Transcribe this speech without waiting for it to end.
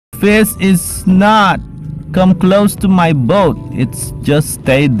fish is not come close to my boat. It's just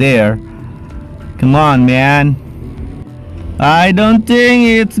stayed there. Come on, man. I don't think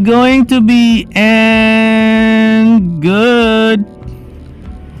it's going to be good.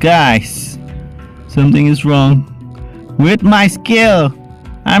 Guys, something is wrong with my skill.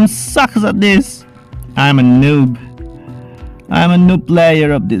 I'm sucks at this. I'm a noob. I'm a noob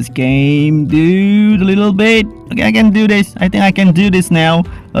player of this game, dude. A little bit. Okay, I can do this. I think I can do this now.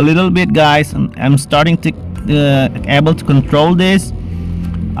 A little bit, guys. I'm starting to able to control this.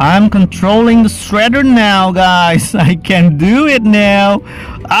 I'm controlling the shredder now, guys. I can do it now.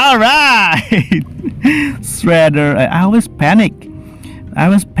 All right. Shredder. I always panic. I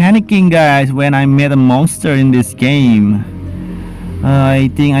was panicking, guys, when I met a monster in this game. I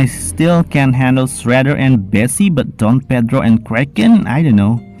think I still can handle Shredder and Bessie, but Don Pedro and Kraken, I don't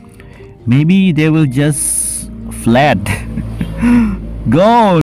know. Maybe they will just fled. Go!